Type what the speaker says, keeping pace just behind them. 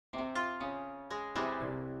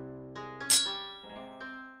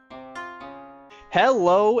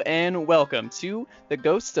Hello and welcome to the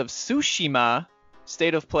Ghosts of Tsushima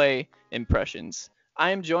State of Play Impressions.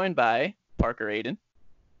 I am joined by Parker Aiden.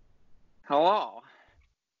 Hello.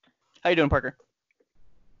 How you doing, Parker?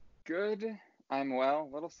 Good. I'm well.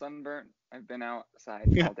 A little sunburnt. I've been outside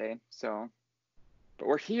all day, but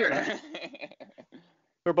we're here.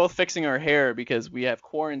 We're both fixing our hair because we have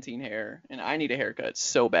quarantine hair, and I need a haircut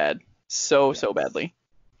so bad, so Yes. badly.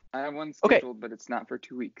 I have one Okay. scheduled, but it's not for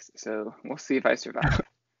 2 weeks, so we'll see if I survive.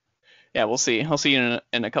 Yeah, we'll see. I'll see you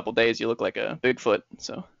in a couple days. You look like a Bigfoot.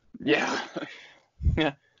 So Yeah.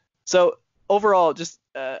 yeah. So overall, just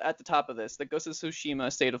at the top of this, the Ghost of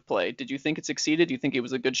Tsushima State of Play. Did you think it succeeded? Do you think it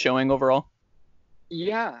was a good showing overall?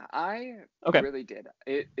 Yeah, I Okay. really did.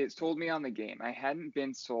 It sold me on the game. I hadn't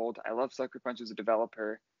been sold. I love Sucker Punch as a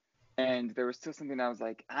developer, and there was still something I was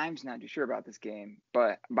like, I'm just not too sure about this game.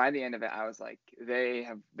 But by the end of it, I was like,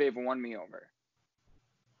 they've won me over.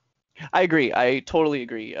 I agree. I totally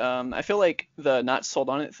agree. I feel like the not sold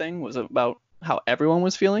on it thing was about how everyone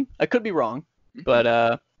was feeling. I could be wrong, but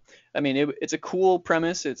I mean, it's a cool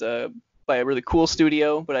premise. It's by a really cool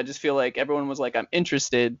studio, but I just feel like everyone was like, I'm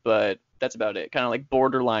interested, but that's about it. Kind of like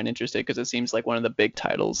borderline interested because it seems like one of the big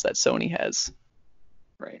titles that Sony has.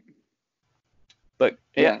 Right. But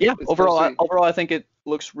Yeah, yeah. especially. Overall, I think it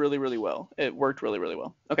looks really well. It worked really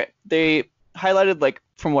well. Okay, they highlighted like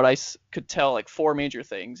from what I could tell like four major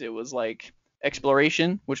things. It was like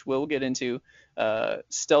exploration, which we'll get into,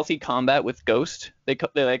 stealthy combat with Ghost. They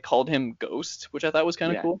like called him Ghost, which I thought was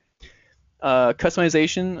kind of Yeah. cool.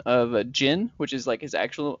 Customization of Jin, which is like his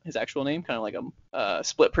actual name, kind of like a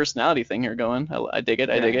split personality thing here going. I dig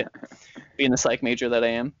it. I dig Yeah. it. Being the psych major that I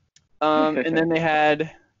am. And then they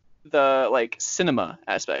had the like cinema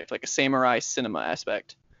aspect, like a samurai cinema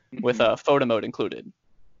aspect, with a photo mode included.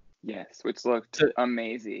 Yes, which looked So,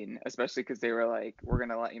 amazing, especially because they were like, we're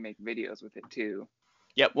gonna let you make videos with it too.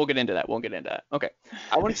 yep, we'll get into that. We'll get into that. Okay,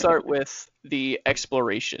 I want to start with the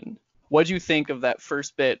exploration. What do you think of that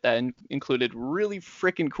first bit that included really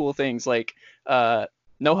freaking cool things like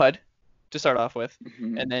no HUD to start off with,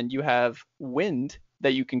 Mhm. and then you have wind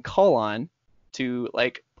that you can call on to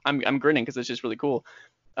like I'm grinning because it's just really cool.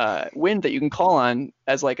 Wind that you can call on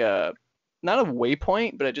as like a not a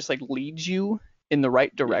waypoint, but it just like leads you in the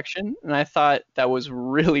right Yeah. direction. And I thought that was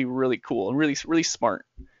really cool and really smart.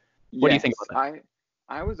 What do you think Yes, about that?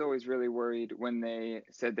 I was always really worried when they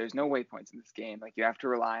said there's no waypoints in this game. Like you have to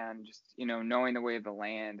rely on just, knowing the way of the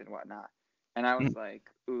land and whatnot. And I was Mhm. like,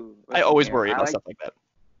 ooh, I listen always here. worry about stuff like that.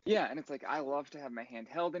 Yeah, and it's like I love to have my hand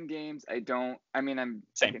held in games. I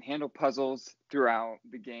Same. can handle puzzles throughout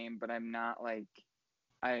the game, but I'm not like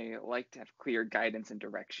I like to have clear guidance and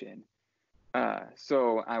direction.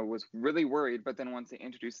 So I was really worried, but then once they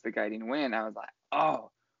introduced the guiding wind, I was like,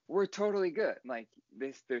 oh, we're totally good. Like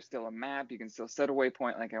this, there's still a map. You can still set a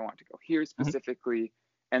waypoint. Like I want to go here Mhm. specifically,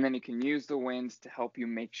 and then you can use the winds to help you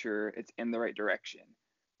make sure it's in the right direction.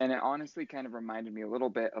 And it honestly kind of reminded me a little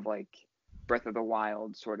bit of like Breath of the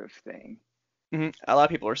Wild sort of thing. A lot of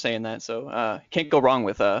people are saying that, so can't go wrong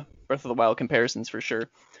with Breath of the Wild comparisons for sure.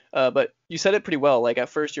 But you said it pretty well. Like at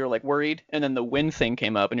first you were like worried, and then the wind thing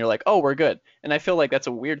came up, and you're like, oh, we're good. And I feel like that's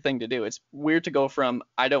a weird thing to do. It's weird to go from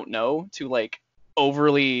I don't know to like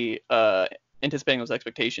overly anticipating those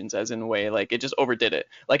expectations, as in a way like it just overdid it.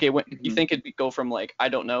 Like it went. You Mm-hmm. think it'd go from like I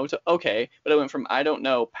don't know to okay, but it went from I don't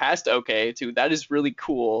know past okay to that is really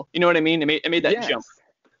cool. You know what I mean? It made that jump. Yes,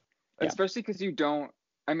 Yeah. especially because you don't.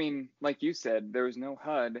 I mean, like you said, there was no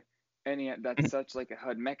HUD, and yet that's such like a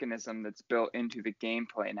HUD mechanism that's built into the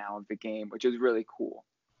gameplay now of the game, which is really cool.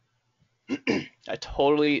 I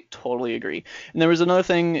totally agree. And there was another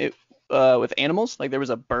thing with animals. Like there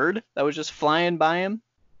was a bird that was just flying by him.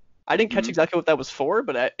 I didn't catch Hmm. exactly what that was for,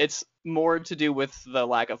 but it's more to do with the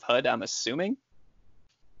lack of HUD, I'm assuming.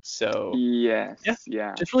 So yeah, Yes,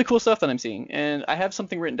 yeah. just really cool stuff that I'm seeing. And I have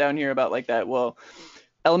something written down here about like that. Well,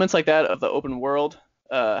 elements like that of the open world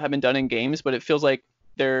have been done in games, but it feels like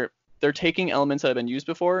they're taking elements that have been used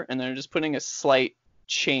before and they're just putting a slight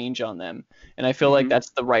change on them. And I feel like Hmm. that's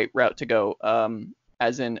the right route to go.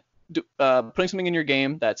 As in putting something in your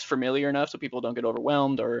game that's familiar enough so people don't get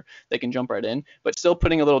overwhelmed or they can jump right in, but still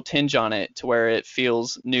putting a little tinge on it to where it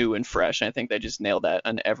feels new and fresh. And I think they just nailed that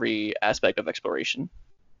on every aspect of exploration.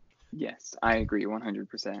 Yes, I agree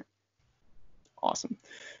 100%. Awesome.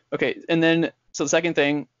 Okay, and then so the second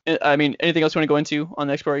thing, I mean, anything else you want to go into on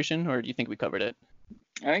the exploration, or do you think we covered it?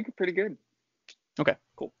 I think pretty good. Okay,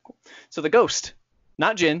 cool. So the ghost,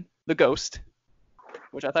 not Jin, the ghost,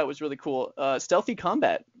 which I thought was really cool. Stealthy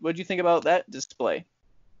combat. What did you think about that display?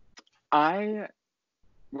 I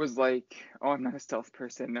was like, oh, I'm not a stealth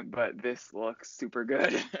person, but this looks super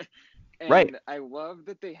good. Right. And I love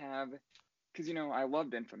that they have, because, I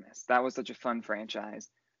loved Infamous. That was such a fun franchise.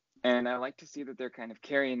 And I like to see that they're kind of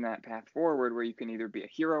carrying that path forward where you can either be a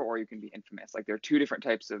hero or you can be infamous. Like there are two different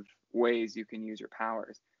types of ways you can use your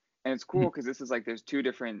powers. And it's cool because this is like there's two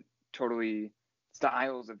different totally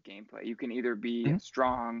styles of gameplay. You can either be Mm-hmm. a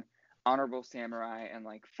strong, honorable samurai and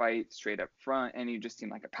like fight straight up front and you just seem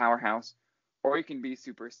like a powerhouse. Or you can be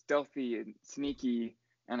super stealthy and sneaky,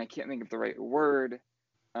 and I can't think of the right word,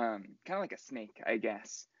 kind of like a snake, I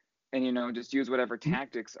guess. And just use whatever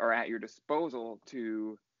tactics are at your disposal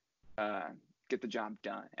to get the job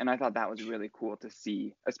done. And I thought that was really cool to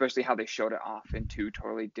see, especially how they showed it off in two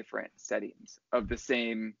totally different settings of the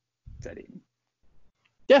same setting.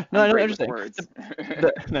 Yeah, no, I I'm know what great you're with saying.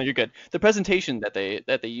 words. No, you're good. The presentation that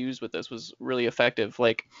they used with this was really effective.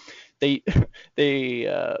 Like they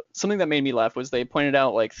something that made me laugh was they pointed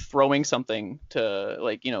out like throwing something to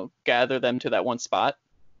like gather them to that one spot,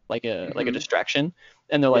 like a distraction,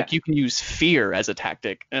 and they're Yeah. like you can use fear as a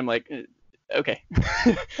tactic, and I'm like okay,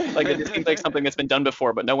 like it seems like something that's been done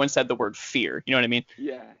before, but no one said the word fear. You know what I mean?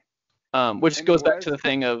 Yeah. Which And goes back to the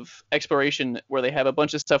thing of exploration where they have a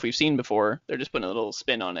bunch of stuff we've seen before. They're just putting a little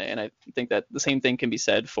spin on it. And I think that the same thing can be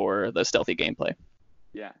said for the stealthy gameplay.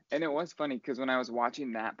 Yeah. And it was funny because when I was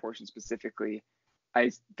watching that portion specifically,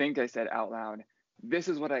 I think I said out loud, this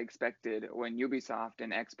is what I expected when Ubisoft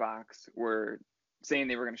and Xbox were saying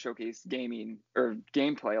they were going to showcase gaming or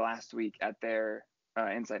gameplay last week at their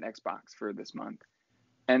Inside Xbox for this month.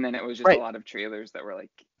 And then it was just Right. a lot of trailers that were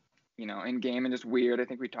like, in game and just weird. I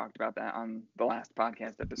think we talked about that on the last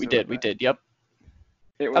podcast episode. We did. Yep.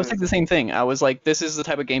 I was thinking the same thing. I was like, this is the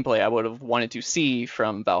type of gameplay I would have wanted to see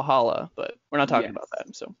from Valhalla, but we're not talking about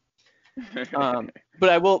that. So, but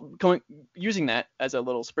I will using that as a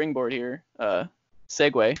little springboard here.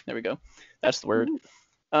 Segue. There we go. That's the word.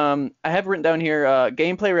 I have written down here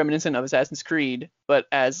gameplay reminiscent of Assassin's Creed, but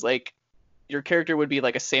as like your character would be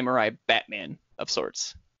like a samurai Batman of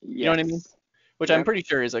sorts. Yes. You know what I mean? Which I'm pretty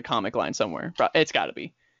sure is a comic line somewhere. It's got to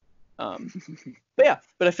be. But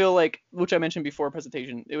I feel like, which I mentioned before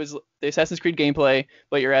presentation, it was the Assassin's Creed gameplay,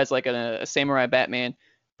 but you're as like a samurai Batman,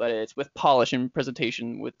 but it's with polish and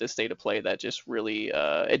presentation with this state of play that just really,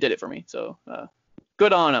 it did it for me. So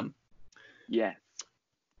good on them. Yeah.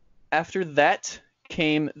 After that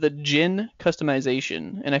came the Jin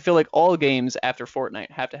customization, and I feel like all games after Fortnite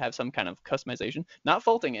have to have some kind of customization. Not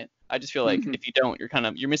faulting it. I just feel like if you don't,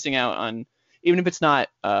 you're missing out on, even if it's not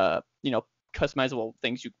customizable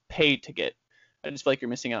things you paid to get. I just feel like you're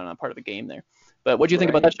missing out on a part of the game there. But what do you think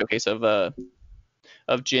about that showcase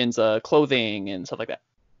of Jin's clothing and stuff like that?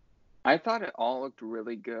 I thought it all looked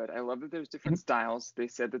really good. I love that there's different styles. They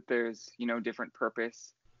said that there's different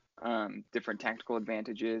purpose, different tactical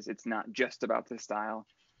advantages. It's not just about the style,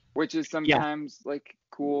 which is sometimes like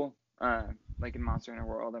cool. Like in Monster Hunter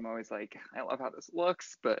World, I'm always like, I love how this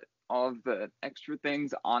looks, but all of the extra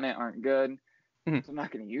things on it aren't good, so I'm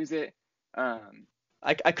not going to use it.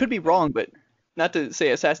 I could be wrong, but not to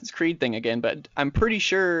say Assassin's Creed thing again, but I'm pretty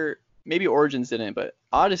sure maybe Origins didn't, but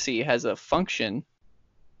Odyssey has a function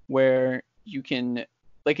where you can,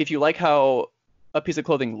 like, if you like how a piece of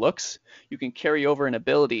clothing looks, you can carry over an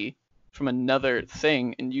ability from another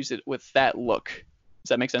thing and use it with that look. Does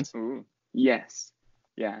that make sense? Ooh, yes.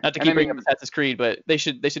 Yeah. Not to keep bringing up Assassin's Creed, but they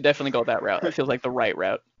should definitely go that route. It feels like the right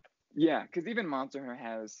route. Yeah, because even Monster Hunter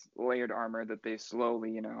has layered armor that they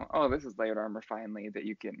slowly, this is layered armor finally that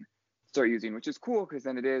you can start using, which is cool because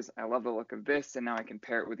then I love the look of this, and now I can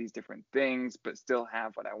pair it with these different things, but still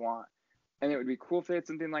have what I want. And it would be cool if they had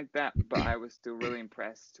something like that, but I was still really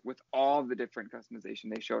impressed with all the different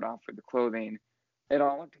customization they showed off for the clothing. It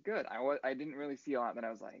all looked good. I didn't really see a lot that I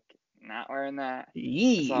was like, not wearing that.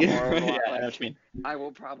 I saw more of a lot, I know what you mean. I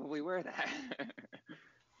will probably wear that.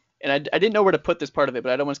 And I didn't know where to put this part of it,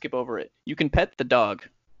 but I don't want to skip over it. You can pet the dog.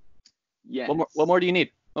 Yes. What more do you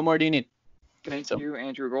need? What more do you need? Thank you,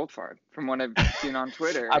 Andrew Goldfarb. From what I've seen on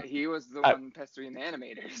Twitter, he was the one pestering the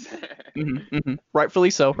animators.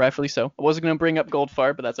 Rightfully so. I wasn't going to bring up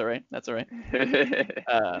Goldfarb, but that's all right.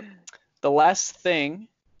 The last thing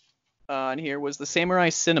on here was the Samurai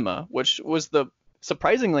Cinema, which was the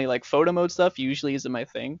surprisingly like photo mode stuff usually isn't my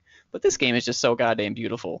thing, but this game is just so goddamn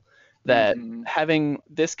beautiful that having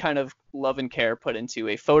this kind of love and care put into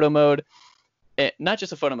a photo mode, not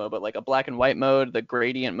just a photo mode, but like a black and white mode, the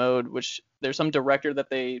gradient mode, which there's some director that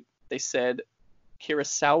they said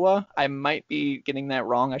Kurosawa. I might be getting that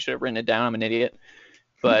wrong. I should have written it down. I'm an idiot.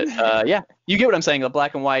 But yeah, you get what I'm saying. The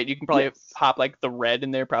black and white, you can probably hop like the red in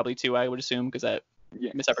there probably too, I would assume, because that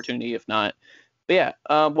missed opportunity if not. But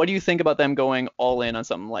yeah, what do you think about them going all in on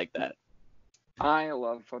something like that? I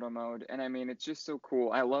love photo mode, and I mean, it's just so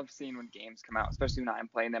cool. I love seeing when games come out, especially when I'm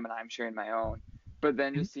playing them and I'm sharing my own. But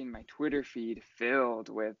then Mhm. just seeing my Twitter feed filled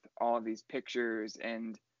with all of these pictures,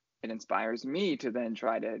 and it inspires me to then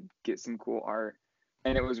try to get some cool art.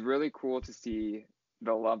 And it was really cool to see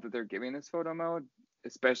the love that they're giving this photo mode,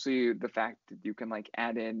 especially the fact that you can like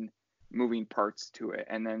add in moving parts to it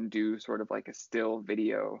and then do sort of like a still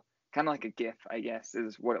video, kind of like a GIF, I guess,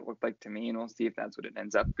 is what it looked like to me. And we'll see if that's what it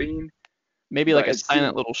ends up being. Maybe like But a it silent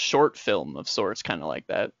seemed, little short film of sorts, kind of like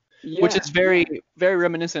that, which is yeah, very, yeah, very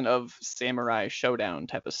reminiscent of Samurai Showdown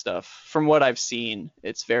type of stuff. From what I've seen,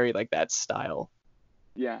 it's very like that style.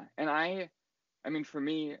 yeah. And I mean, for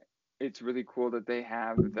me, it's really cool that they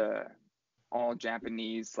have the all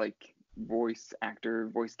Japanese like voice actor,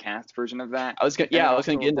 voice cast version of that, and then I was gonna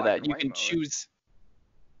also get a into black that. and You white can mode. choose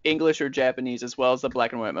English or Japanese as well as the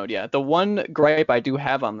black and white mode. Yeah, the one gripe I do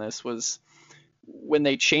have on this was when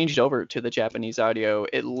they changed over to the Japanese audio,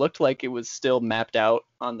 it looked like it was still mapped out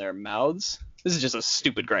on their mouths. This is just a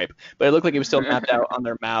stupid gripe, but it looked like it was still mapped out on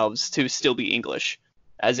their mouths to still be English,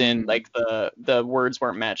 as in Hmm. like the words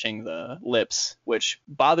weren't matching the lips, which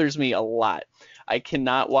bothers me a lot. I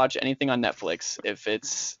cannot watch anything on Netflix if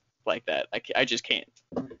it's like that. I just can't.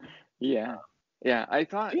 Yeah, yeah. I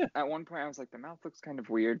thought Yeah, at one point I was like, the mouth looks kind of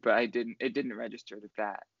weird, but I didn't. It didn't register that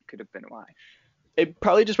that could have been why. it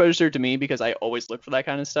probably just registered to me because I always look for that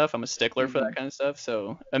kind of stuff. I'm a stickler for that Hmm. kind of stuff,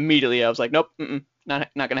 so immediately I was like, nope, not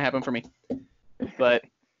gonna happen for me. But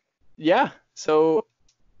yeah, so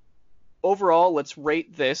overall, let's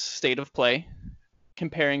rate this state of play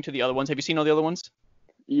comparing to the other ones. Have you seen all the other ones? State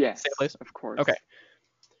of Yes, plays? of Okay.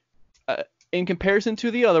 course. In comparison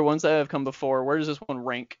to the other ones that have come before, where does this one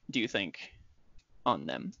rank, do you think, on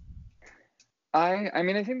them? I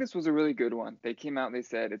mean, I think this was a really good one. They came out, they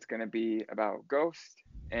said it's going to be about Ghost,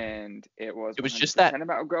 and it was It was just that. 100%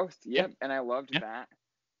 about Ghost. Yeah, Yep, and I loved yeah. that.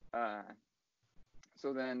 Uh,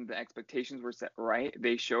 so then the expectations were set right.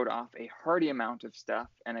 They showed off a hearty amount of stuff,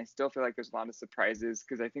 and I still feel like there's a lot of surprises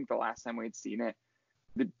because I think the last time we'd seen it,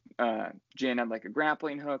 the Jin had like a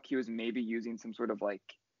grappling hook. He was maybe using some sort of like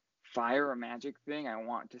fire or magic thing, I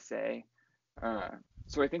want to say. Uh,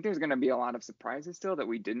 so I think there's going to be a lot of surprises still that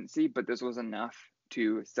we didn't see, but this was enough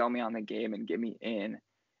to sell me on the game and get me in.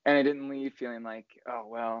 And I didn't leave feeling like, oh,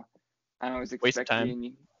 well, I was Waste of time.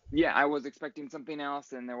 expecting, yeah, I was expecting something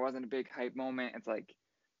else and there wasn't a big hype moment. It's like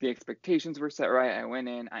the expectations were set right. I went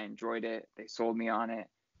in, I enjoyed it, they sold me on it.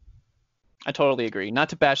 I totally agree. Not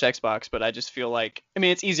to bash Xbox, but I just feel like, I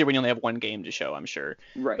mean, it's easier when you only have one game to show, I'm sure.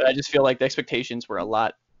 But Right. I just feel like the expectations were a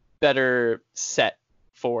lot better set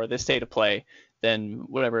for this state of play than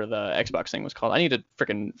whatever the Xbox thing was called. I need to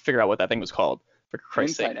freaking figure out what that thing was called, for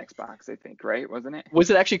Christ's Inside sake. Xbox, I think, right? Wasn't it? Was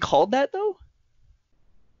it actually called that, though?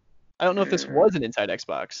 I don't know if this Uh, was an Inside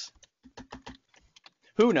Xbox.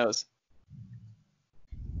 Who knows?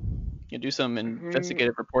 You do some who?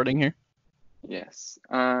 investigative reporting here. Yes.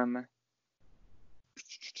 I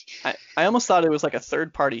almost thought it was like a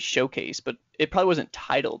third party showcase, but it probably wasn't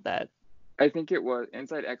titled that. I think it was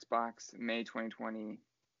Inside Xbox May 2020.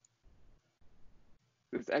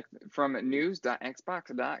 This from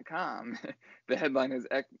news.xbox.com. The headline is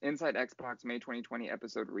Inside Xbox May 2020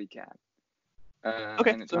 episode recap.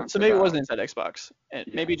 Okay, And it so talks maybe it wasn't about, Inside Xbox, and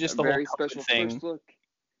yeah, maybe a just the whole very COVID special thing.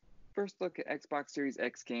 first look at Xbox Series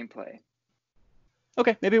X gameplay.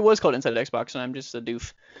 Okay, maybe it was called Inside Xbox, and I'm just a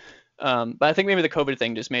doof. But I think maybe the COVID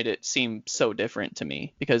thing just made it seem so different to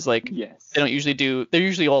me because like they Yes. don't usually do. They're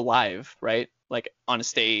usually all live, right? Like on a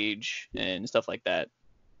stage and stuff like that,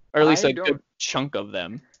 or at least I a good don't, chunk of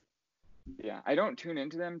them. yeah, I don't tune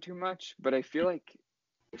into them too much, but I feel like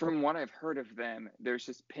from what I've heard of them, there's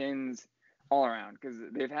just pins all around because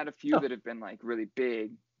they've had a few Oh, that have been like really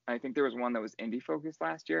big. I think there was one that was indie focused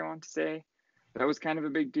last year, I want to say. That was kind of a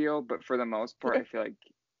big deal, but for the most part, okay, I feel like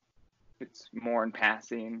it's more in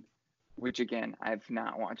passing, which again, I've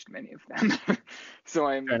not watched many of them. So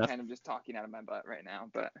fair I'm enough. kind of just talking out of my butt right now,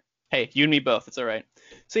 but Hey, you and me both. It's all right.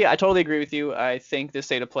 So yeah, I totally agree with you. I think this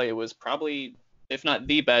state of play was probably, if not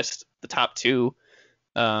the best, the top two.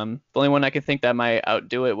 The only one I could think that might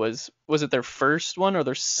outdo it was it their first one or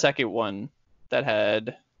their second one that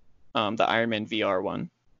had the Iron Man VR one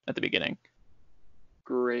at the beginning?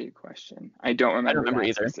 great question. I don't I don't remember remember that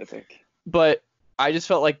either. specific. But I just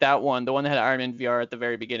felt like that one, the one that had Iron Man VR at the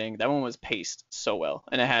very beginning, that one was paced so well,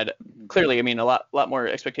 and it had Mhm. clearly, I mean, a lot more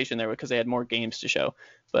expectation there because they had more games to show.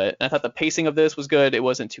 But I thought the pacing of this was good. It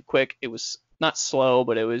wasn't too quick. It was not slow,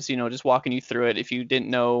 but it was just walking you through it. If you didn't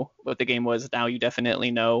know what the game was, now you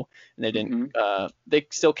definitely know. And they didn't. Mhm. They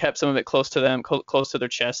still kept some of it close to them, close to their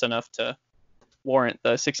chest enough to warrant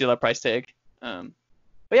the $60 price tag. But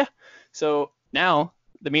yeah, so Now,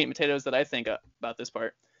 the meat and potatoes that I think about this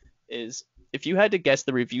part is if you had to guess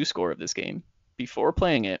the review score of this game before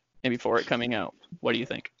playing it and before it coming out, what do you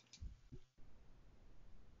think?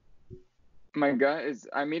 My gut is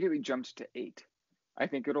I immediately jumped to 8. I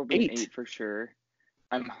think it'll be an 8. 8 for sure.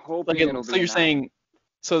 I'm hoping it'll So be a you're 9. saying,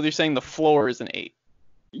 so you're saying the floor is an 8.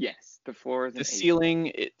 Yes, the floor is an The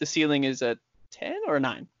 8. ceiling is a 10 or a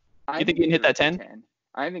 9. I You think think you it can hit could that hit 10? 10.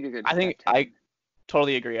 I think it could I hit think that 10. I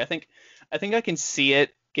totally agree. I think I can see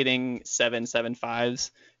it getting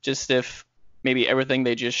 7.75s, just if maybe everything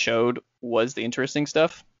they just showed was the interesting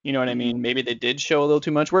stuff. You know what I mean? Maybe they did show a little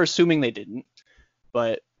too much. We're assuming they didn't,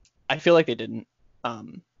 but I feel like they didn't.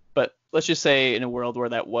 But let's just say in a world where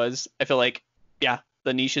that was, I feel like, yeah,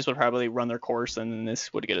 the niches would probably run their course, and then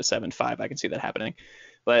this would get a 7.5. I can see that happening.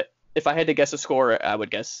 But if I had to guess a score, I would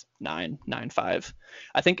guess 9.5.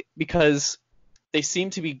 I think because they seem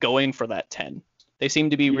to be going for that 10. They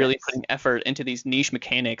seem to be really Yes. putting effort into these niche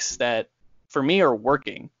mechanics that, for me, are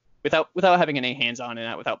working without having any hands on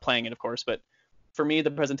it, without playing it, of course. But for me,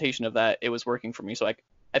 the presentation of that, it was working for me. So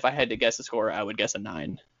if I had to guess a score, I would guess a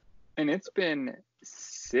 9. And it's been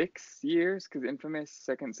 6 years because Infamous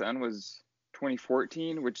Second Son was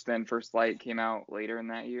 2014, which then First Light came out later in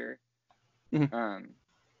that year. Mhm.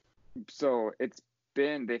 So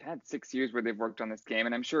they've had 6 years where they've worked on this game,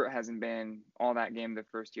 and I'm sure it hasn't been all that game the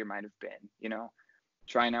first year might have been,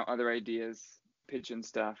 trying out other ideas, pitching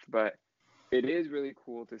stuff, but it is really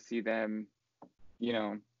cool to see them,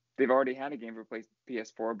 they've already had a game for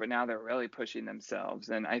PS4, but now they're really pushing themselves,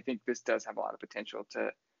 and I think this does have a lot of potential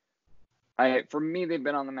for me, they've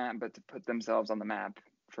been on the map, but to put themselves on the map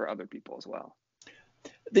for other people as well.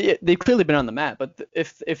 They've clearly been on the map, but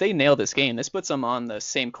if they nail this game, this puts them on the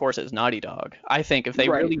same course as Naughty Dog. I think if they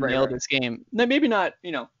really nail this game, then maybe not,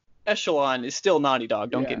 Echelon is still Naughty Dog,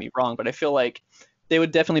 don't get me wrong, but I feel like they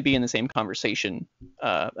would definitely be in the same conversation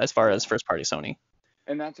as far as first party Sony.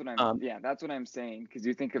 And that's what I'm saying, because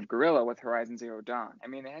you think of Guerrilla with Horizon Zero Dawn. I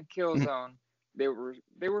mean, they had Killzone, they were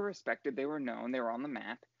respected, they were known, they were on the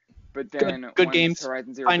map, but then good once games,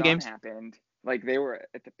 Horizon Zero Dawn happened, like they were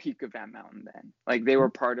at the peak of that mountain then. Like they were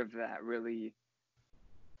part of that really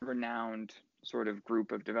renowned sort of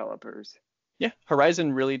group of developers. Yeah,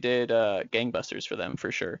 Horizon really did gangbusters for them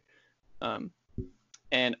for sure.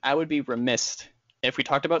 And I would be remiss if we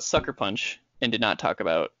talked about Sucker Punch and did not talk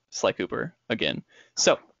about Sly Cooper again.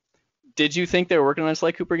 So, did you think they were working on a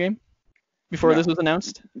Sly Cooper game before this was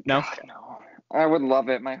announced? No? God, no. I would love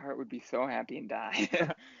it. My heart would be so happy and die.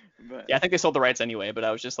 But yeah, I think they sold the rights anyway, but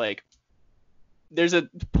I was just like, there's a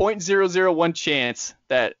 0.001 chance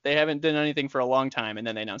that they haven't done anything for a long time, and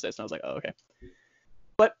then they announced this, and I was like, oh, okay.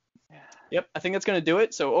 But, yep, I think that's going to do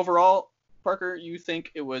it. So overall, Parker, you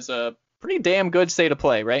think it was a pretty damn good state of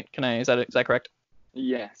play, right? Is that correct?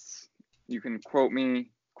 Yes. You can quote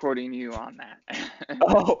me quoting you on that.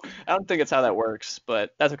 Oh, I don't think it's how that works,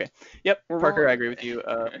 but that's okay. Yep, Parker, I agree with you.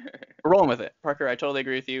 We're rolling with it. Parker, I totally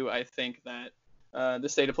agree with you. I think that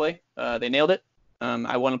this state of play, they nailed it.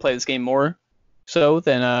 I want to play this game more so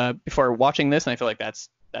than before watching this, and I feel like that's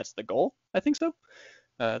the goal. I think so.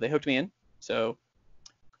 They hooked me in. So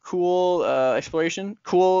cool exploration,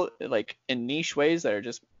 cool like in niche ways that are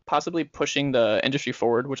just possibly pushing the industry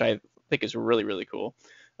forward, which I think is really, really cool.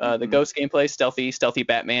 The ghost gameplay, stealthy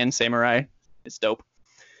Batman, samurai, it's dope.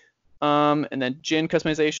 And then Jin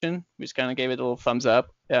customization, we just kind of gave it a little thumbs up.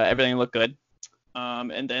 Everything looked good.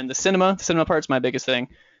 And then the cinema part's my biggest thing.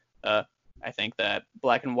 I think that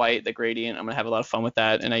black and white, the gradient, I'm gonna have a lot of fun with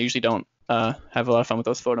that. And I usually don't have a lot of fun with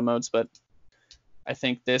those photo modes, but I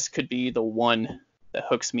think this could be the one that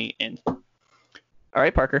hooks me in. All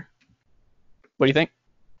right, Parker, what do you think?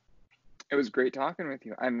 It was great talking with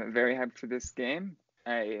you. I'm very hyped for this game.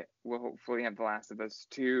 I will hopefully have The Last of Us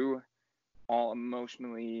 2 all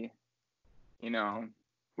emotionally,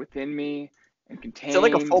 within me and contained. Is it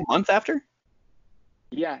like a full month after?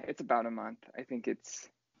 Yeah, it's about a month. I think it's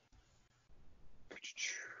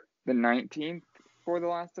the 19th for The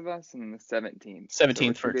Last of Us and the 17th.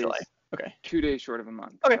 17th for July. Okay. 2 days short of a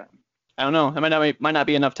month. Okay. I don't know. That might not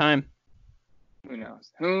be enough time. Who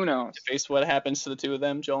knows? To face what happens to the two of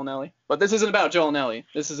them, Joel and Ellie. But this isn't about Joel and Ellie.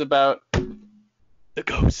 This is about the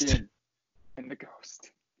ghost. And the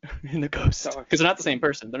ghost. And the ghost. Because they're not the same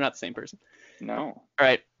person. They're not the same person. No. All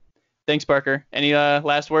right. Thanks, Parker. Any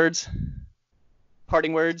last words?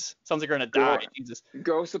 Parting words? Sounds like you're gonna die. Jesus.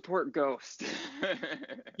 Go support Ghost.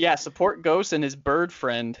 Yeah, support Ghost and his bird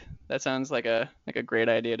friend. That sounds like a great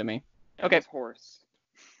idea to me. And okay. His horse.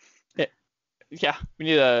 Yeah, we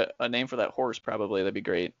need a name for that horse probably. That'd be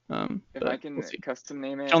great. If I can custom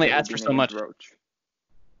name it. Can only ask for so much. Roach.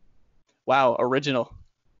 Wow, original.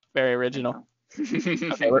 Very original.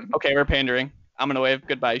 Okay, we're pandering. I'm gonna wave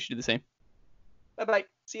goodbye. You should do the same. Bye bye.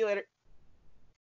 See you later.